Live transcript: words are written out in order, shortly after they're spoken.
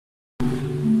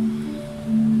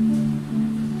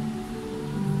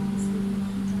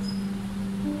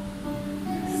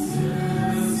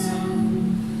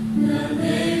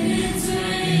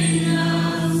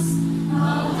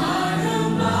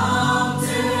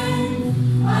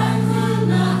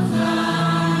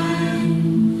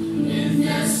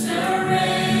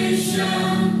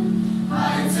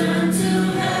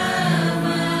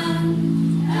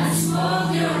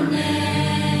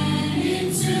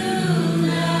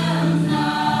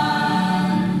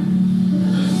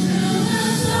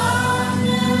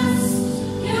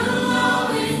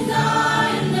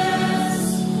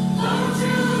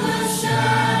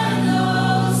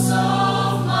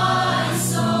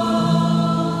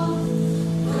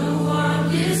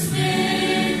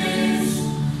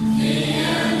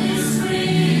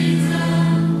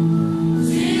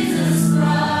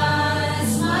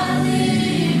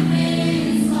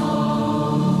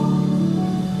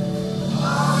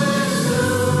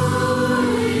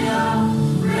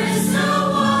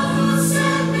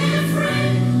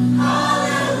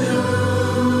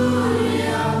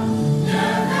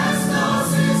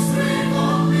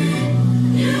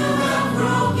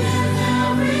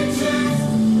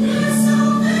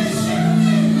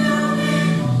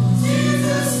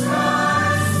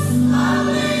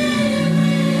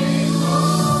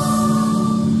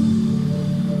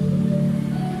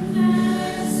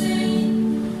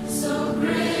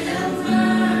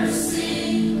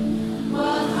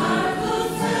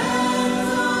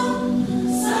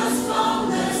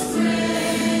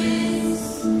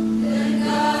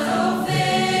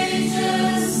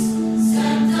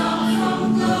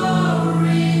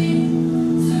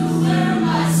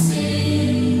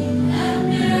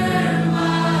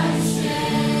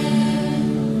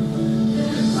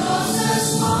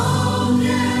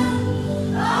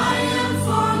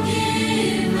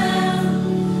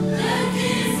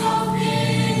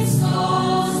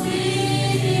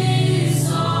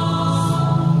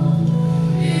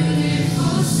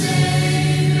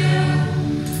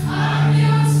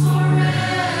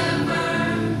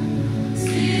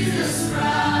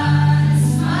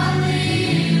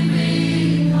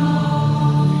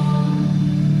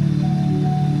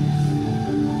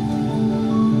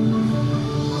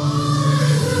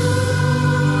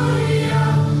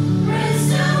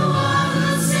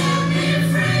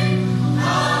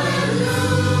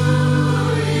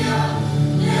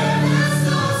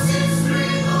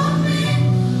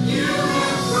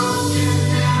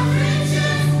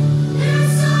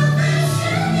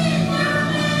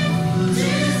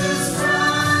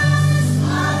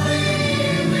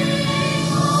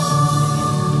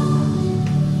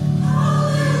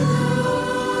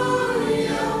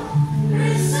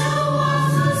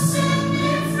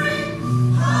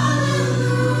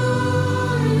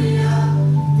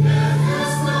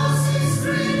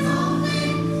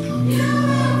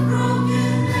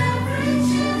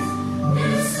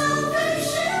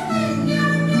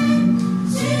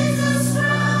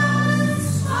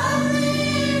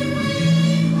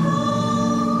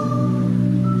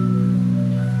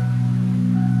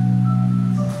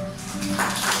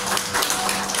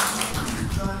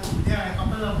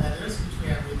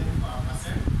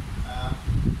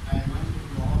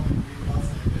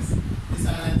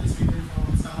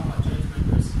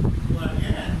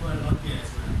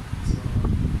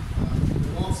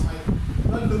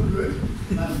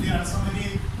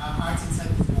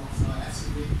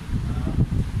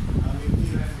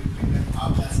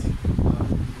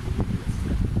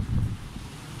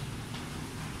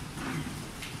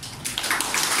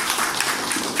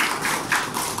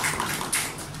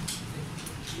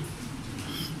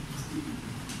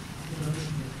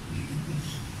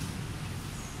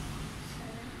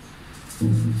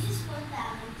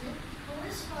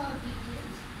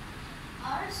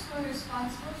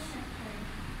responsible secretary.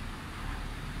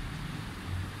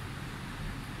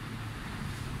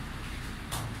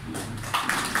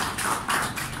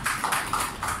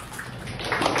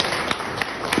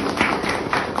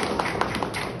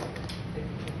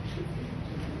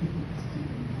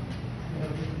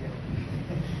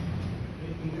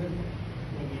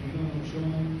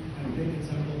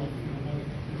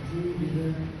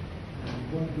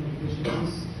 What the education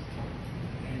is,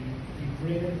 and we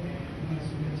pray that as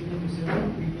we continue to serve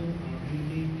people, our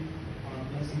healing, our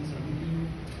blessings are with you,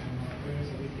 and our prayers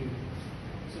are with you.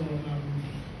 So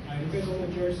I request all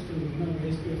the church to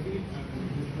raise your feet and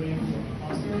we pray for our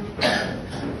pastor.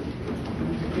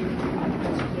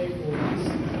 Let's pray for his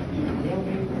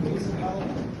well-being, for his health,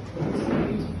 for his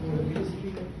needs, for the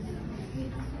ministry.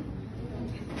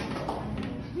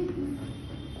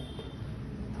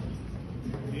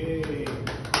 Yay.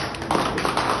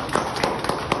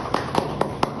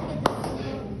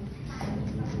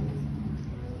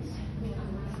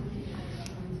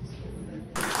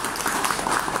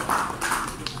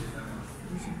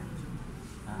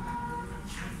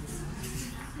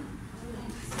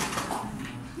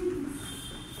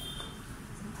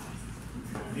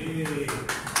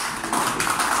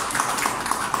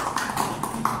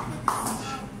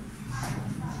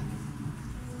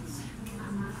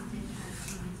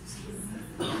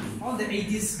 All the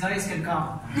 80s guys can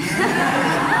come.